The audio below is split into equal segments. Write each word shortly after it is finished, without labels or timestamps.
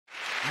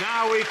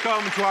Now we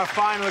come to our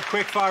final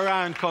quickfire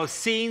round called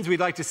Scenes We'd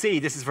Like to See.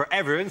 This is for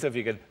everyone, so if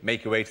you could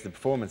make your way to the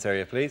performance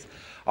area, please.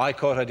 I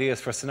caught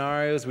ideas for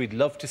scenarios we'd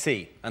love to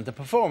see, and the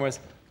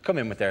performers come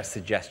in with their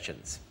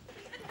suggestions.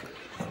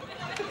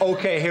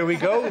 OK, here we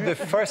go. The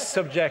first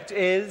subject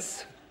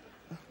is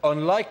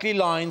unlikely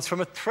lines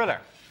from a thriller.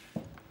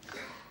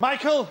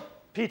 Michael,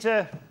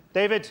 Peter,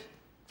 David,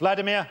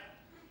 Vladimir,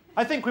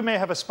 I think we may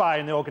have a spy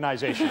in the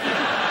organisation.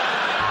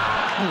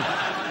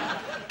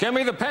 Give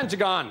me the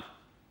pentagon,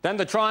 then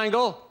the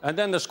triangle, and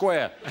then the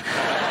square.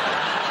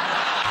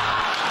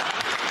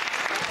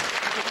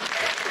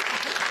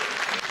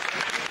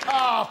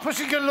 Ah,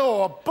 Pussy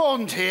Galore,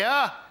 Bond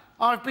here.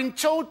 I've been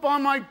told by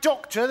my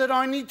doctor that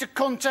I need to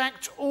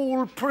contact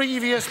all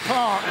previous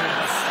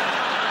partners.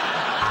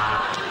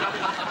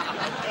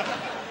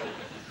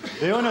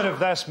 The owner of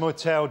this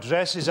motel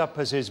dresses up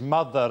as his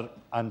mother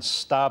and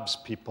stabs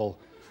people.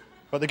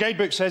 But the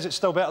guidebook says it's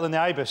still better than the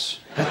Ibis.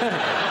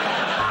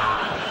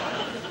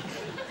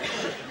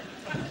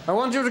 I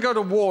want you to go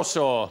to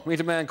Warsaw, meet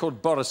a man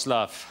called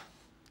Borislav.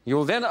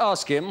 You'll then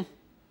ask him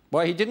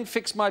why he didn't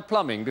fix my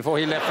plumbing before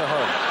he left for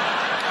home.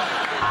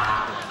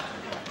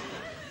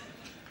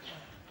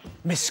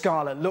 Miss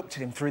Scarlett looked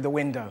at him through the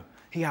window.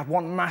 He had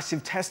one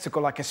massive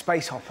testicle like a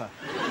space hopper.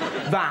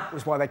 That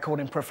was why they called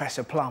him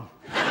Professor Plum.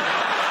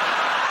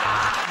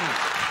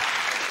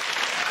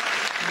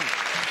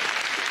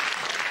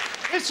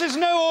 This is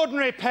no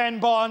ordinary pen,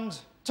 Bond.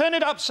 Turn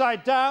it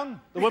upside down,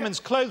 the woman's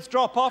clothes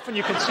drop off and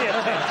you can see it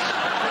tense.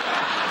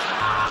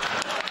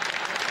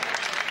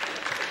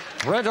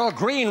 Red or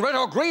green,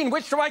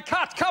 which do I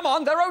cut? Come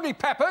on, they're only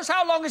peppers.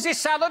 How long is this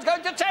salad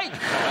going to take?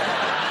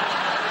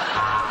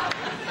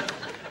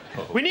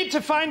 We need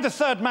to find the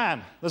third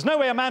man. There's no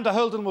way Amanda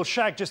Holden will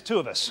shag just two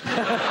of us.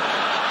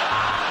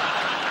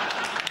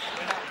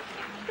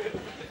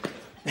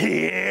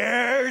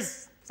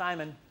 Here's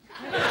Simon.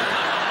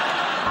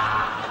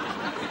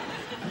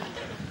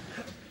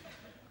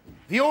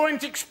 The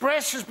Orient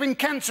Express has been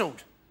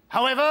cancelled.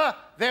 However,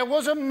 there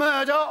was a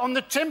murder on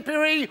the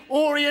temporary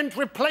Orient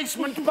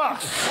replacement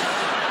bus.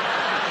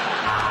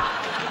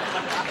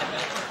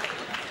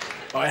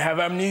 I have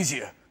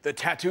amnesia. The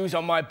tattoos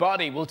on my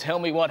body will tell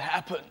me what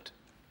happened.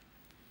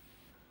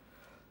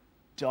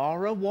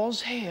 Dara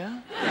was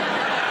here.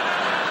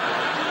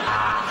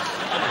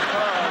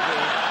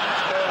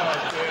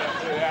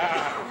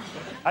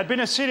 I'd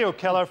been a serial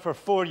killer for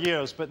 4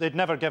 years, but they'd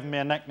never given me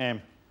a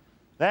nickname.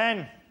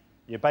 Then,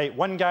 you bite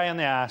one guy in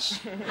the ass,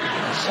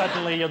 and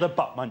suddenly you're the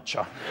butt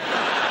muncher.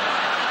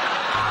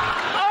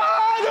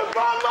 Ah, the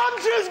butt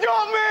muncher's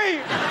got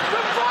me!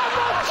 The butt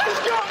muncher's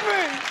got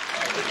me!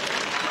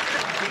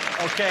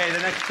 OK, the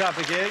next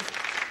topic is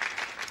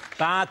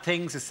bad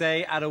things to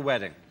say at a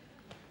wedding.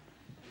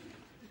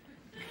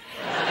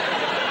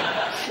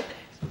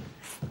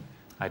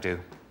 I do.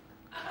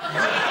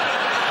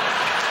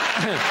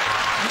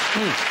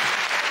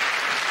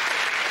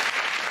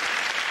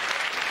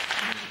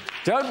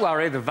 Don't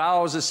worry, the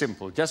vows are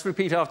simple. Just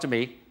repeat after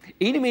me.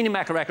 Eeny, meeny,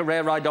 macaracka,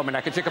 rare, ride,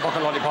 dominacca, chicka-bocka,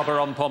 lollipopper,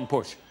 rom-pom,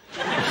 push.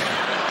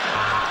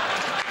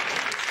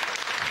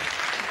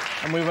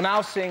 And we will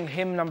now sing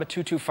hymn number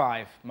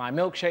 225. My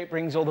milkshake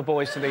brings all the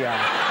boys to the yard.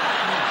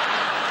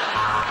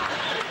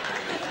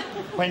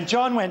 When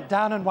John went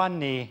down on one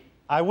knee,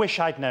 I wish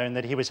I'd known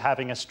that he was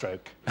having a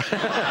stroke.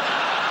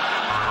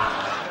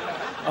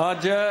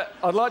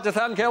 I'd like to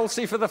thank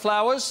Elsie for the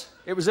flowers.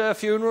 It was her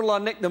funeral I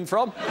nicked them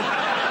from.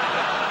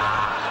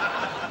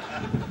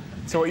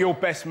 So your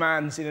best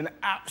man's in an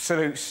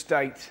absolute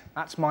state.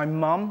 That's my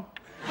mum.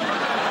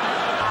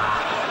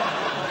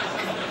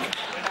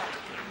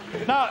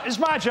 Now, it's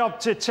my job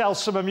to tell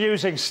some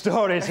amusing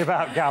stories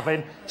about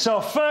Gavin.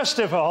 So, first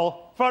of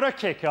all, for a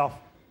kick-off,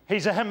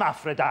 he's a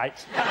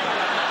hermaphrodite.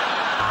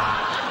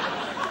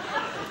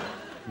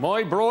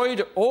 My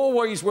bride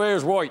always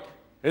wears white.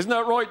 Isn't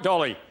that right,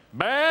 Dolly?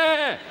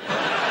 Bah!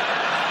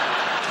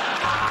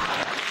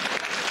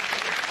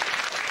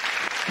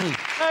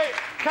 Now,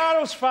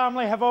 Carol's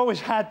family have always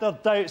had their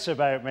doubts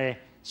about me.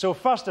 So,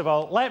 first of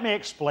all, let me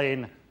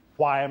explain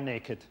why I'm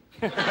naked.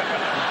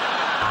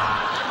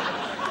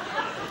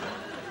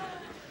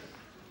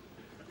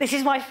 This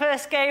is my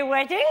first gay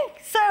wedding,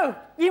 so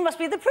you must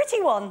be the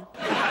pretty one.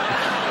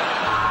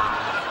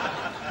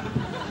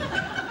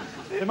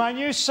 To my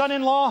new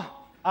son-in-law,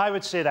 I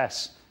would say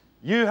this.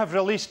 You have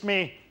released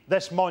me.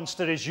 This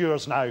monster is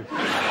yours now.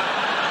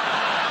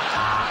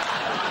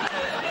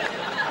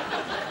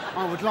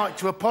 I would like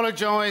to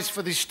apologise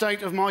for the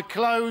state of my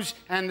clothes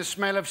and the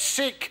smell of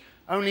sick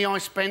only I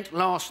spent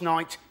last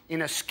night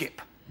in a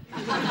skip.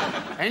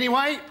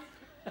 Anyway,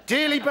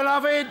 dearly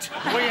beloved,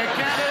 we are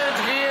gathered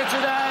here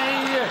today.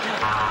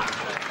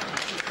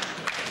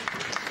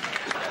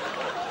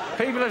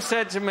 People have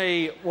said to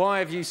me, why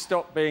have you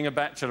stopped being a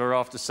bachelor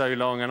after so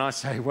long? And I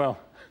say, well,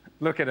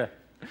 look at her.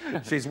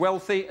 She's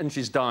wealthy and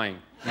she's dying.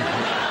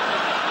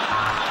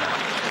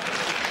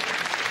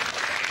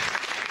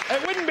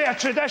 It wouldn't be a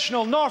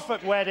traditional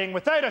Norfolk wedding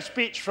without a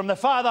speech from the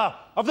father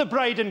of the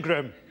bride and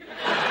groom.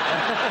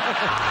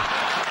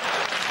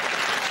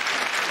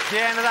 the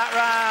end of that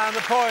round.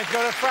 The points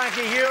go to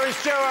Frankie, Hugh and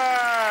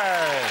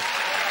Stewart.